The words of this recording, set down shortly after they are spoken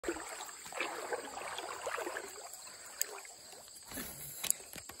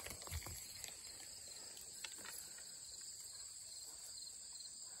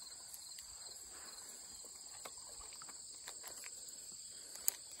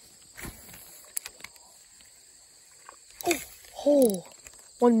Oh,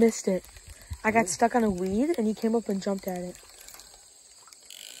 one missed it. I got stuck on a weed and he came up and jumped at it.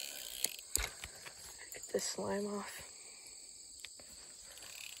 Get this slime off.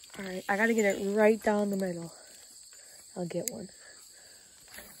 All right, I gotta get it right down the middle. I'll get one.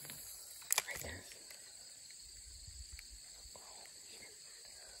 Right there.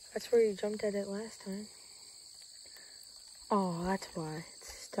 That's where you jumped at it last time. Oh, that's why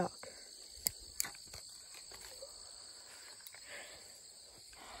it's stuck.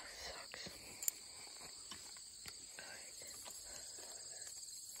 Sucks.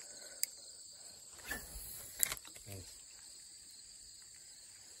 Nice.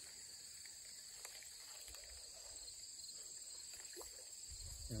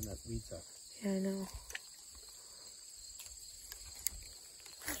 And that weed sucks. Yeah, I know.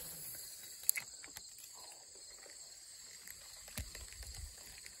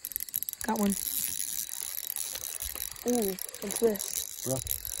 Got one. Ooh, what's this?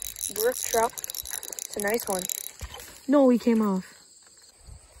 Brook trout. It's a nice one. No, he came off.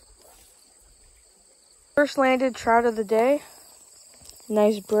 First landed trout of the day.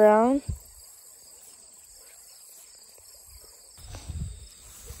 Nice brown.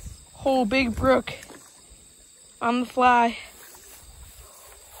 Oh, big brook on the fly.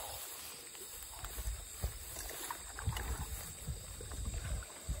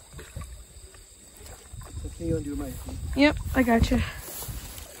 Okay, you undo my... Yep, I got you.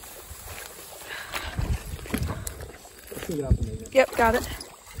 Let's get off the magnet. Yep, got it.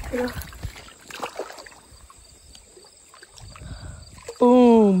 Here you go.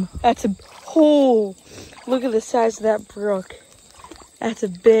 Boom. That's a hole. Look at the size of that brook. That's a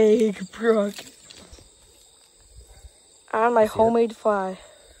big brook. On my homemade fly.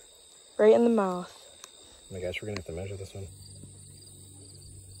 Right in the mouth. Oh my gosh, we're gonna have to measure this one.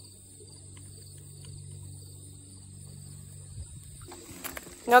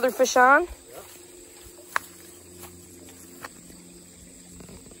 Another fish on. Yep.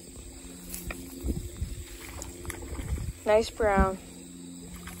 Nice brown.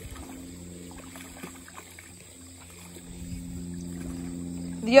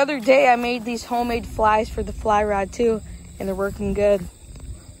 The other day I made these homemade flies for the fly rod too, and they're working good.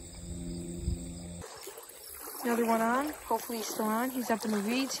 Another one on. Hopefully he's still on. He's up in the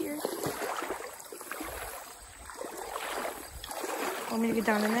weeds here. Want me to get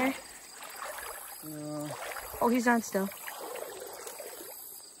down in there? Oh, he's on still.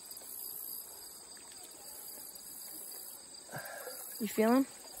 You feel him?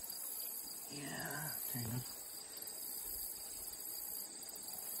 Yeah, kind of.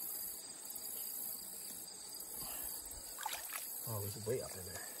 Oh, he's way up in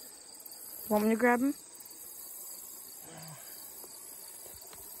there. Want me to grab him?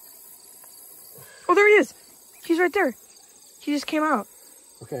 Oh, there he is. He's right there. He just came out.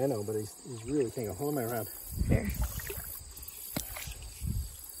 Okay, I know, but he's really tangled. Hold my around. There.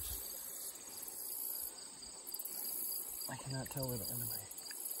 I cannot tell where the end of my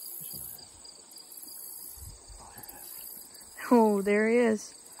fish line is. Oh, there it is. Oh, there he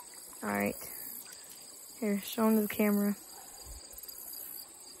is. All right. Here, show him to the camera.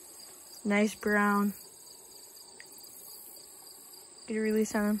 Nice brown. Get a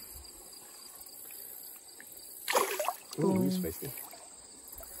release on him. Ooh, he's spicy.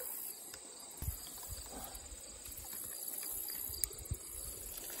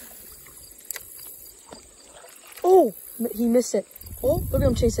 Oh, he missed it. Oh, look at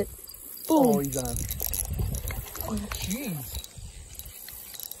him chase it. Boom. Oh, he's on. Oh, jeez.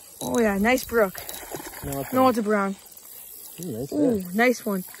 Oh, yeah, nice brook. No, it's a brown. Ooh, nice. Ooh, nice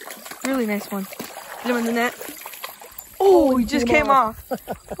one. Really nice one. Get him in the net. Oh, he just came off.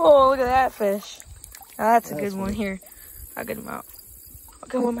 Oh, look at that fish. Now, that's a good one here. I'll get him out. I'll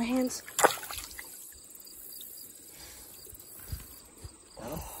go with my hands.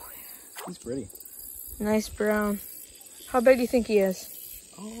 He's pretty. Nice brown. How big do you think he is?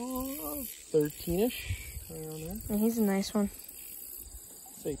 Oh, 13-ish, around there. And he's a nice one.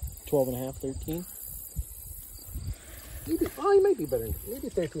 Say 12 and a half, 13. Maybe, oh, he might be better. Maybe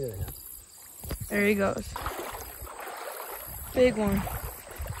 13 and a half. There he goes. Big one.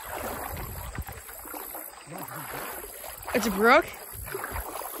 It's a brook?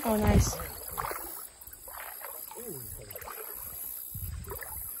 Oh, nice.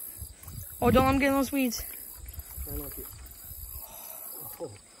 Oh, don't let him get in those weeds. Oh,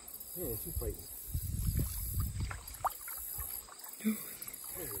 yeah, he's fighting.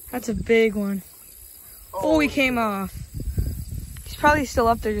 That's a big one. Oh, he came off. He's probably still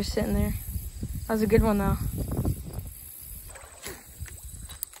up there just sitting there. That was a good one, though.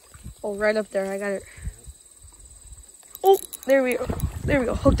 Oh, right up there. I got it. Oh, There we go. There we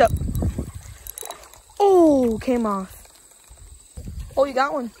go. Hooked up. Oh, came off. Oh, you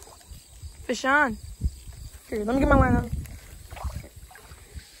got one. Fish on. Here, let me get my line out.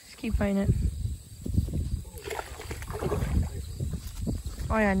 Just keep fighting it.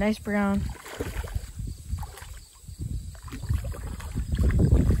 Oh yeah, nice brown.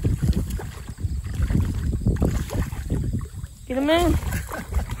 Get him in.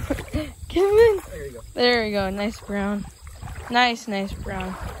 Get him in. There you go. There we go. Nice brown. Nice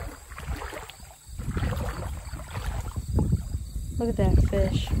brown. Look at that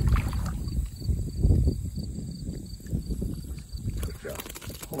fish. Good job.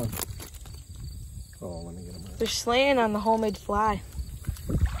 Hold on. Oh, let me get him out. They're slaying on the homemade fly.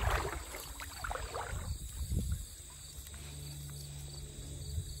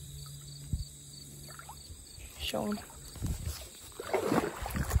 Show them.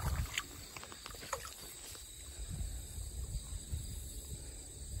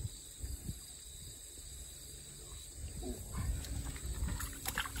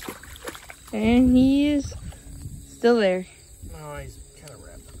 And he is still there. No, he's kind of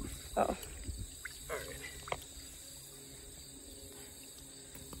wrapped up. Oh. Alright.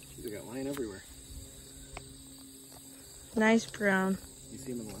 We got line everywhere. Nice brown. You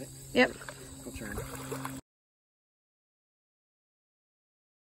see him in the light? Yep. I'll turn.